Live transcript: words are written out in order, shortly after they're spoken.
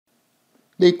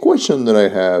The question that I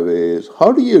have is,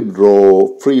 how do you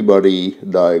draw free body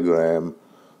diagram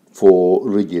for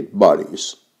rigid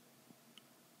bodies?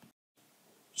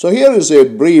 So here is a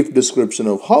brief description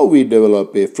of how we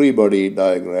develop a free body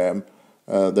diagram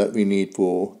that we need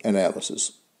for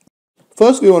analysis.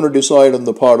 First, we want to decide on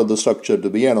the part of the structure to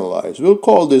be analyzed. We'll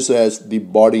call this as the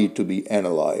body to be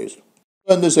analyzed.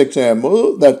 In this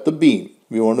example, that's the beam.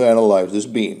 We want to analyze this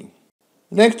beam.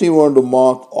 Next, we want to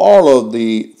mark all of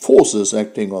the forces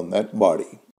acting on that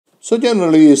body. So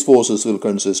generally, these forces will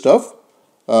consist of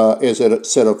a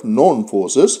set of known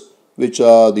forces, which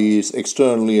are these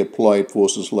externally applied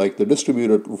forces like the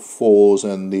distributed force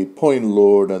and the point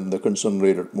load and the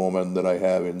concentrated moment that I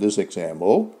have in this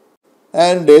example,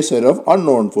 and a set of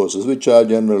unknown forces, which are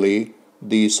generally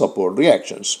the support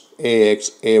reactions,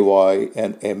 AX, AY,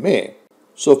 and MA.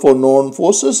 So for known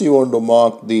forces, you want to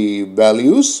mark the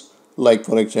values. Like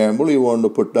for example, you want to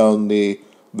put down the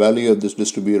value of this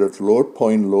distributed load,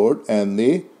 point load, and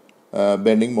the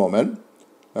bending moment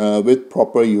with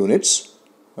proper units.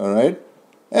 Alright,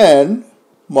 and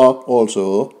mark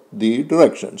also the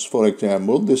directions. For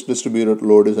example, this distributed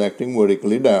load is acting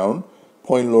vertically down,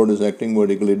 point load is acting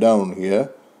vertically down here,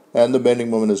 and the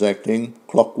bending moment is acting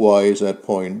clockwise at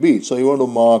point B. So you want to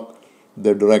mark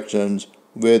the directions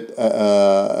with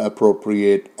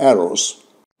appropriate arrows.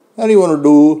 And you want to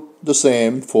do the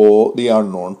same for the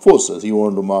unknown forces. You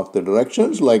want to mark the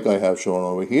directions like I have shown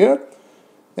over here,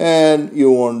 and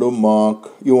you want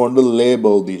to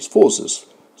label these forces.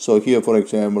 So here, for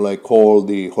example, I call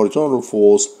the horizontal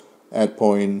force at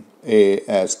point A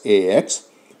as AX,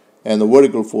 and the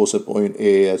vertical force at point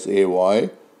A as AY,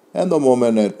 and the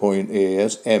moment at point A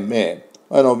as MA.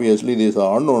 And obviously these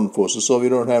are unknown forces, so we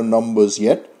don't have numbers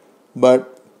yet,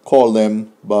 but call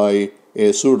them by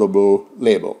a suitable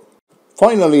label.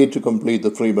 Finally, to complete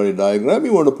the free body diagram,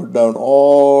 you want to put down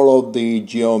all of the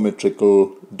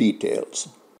geometrical details.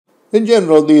 In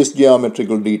general, these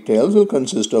geometrical details will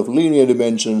consist of linear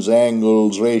dimensions,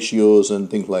 angles, ratios, and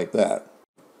things like that.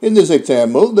 In this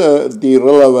example, the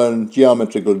relevant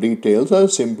geometrical details are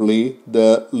simply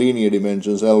the linear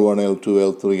dimensions L1,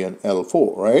 L2, L3, and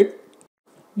L4, right?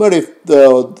 But if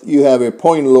you have a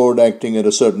point load acting at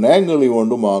a certain angle, you want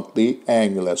to mark the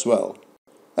angle as well.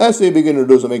 As we begin to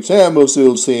do some examples,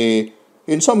 you'll see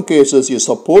in some cases your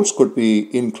supports could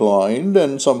be inclined,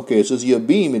 and in some cases your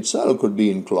beam itself could be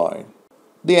inclined.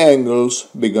 The angles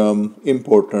become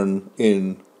important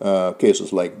in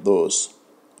cases like those.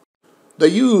 The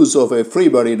use of a free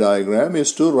body diagram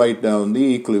is to write down the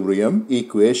equilibrium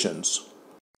equations.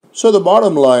 So the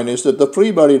bottom line is that the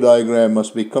free body diagram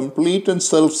must be complete and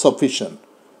self-sufficient,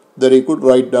 that you could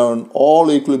write down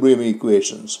all equilibrium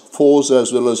equations, force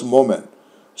as well as moment,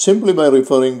 simply by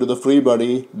referring to the free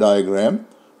body diagram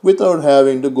without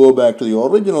having to go back to the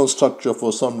original structure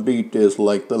for some details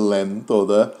like the length or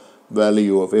the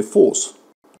value of a force.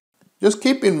 Just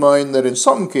keep in mind that in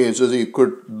some cases you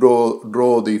could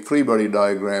draw the free body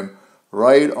diagram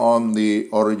right on the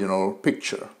original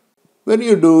picture. When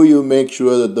you do, you make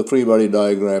sure that the free body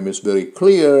diagram is very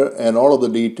clear and all of the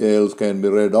details can be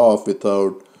read off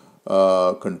without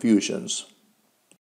confusions.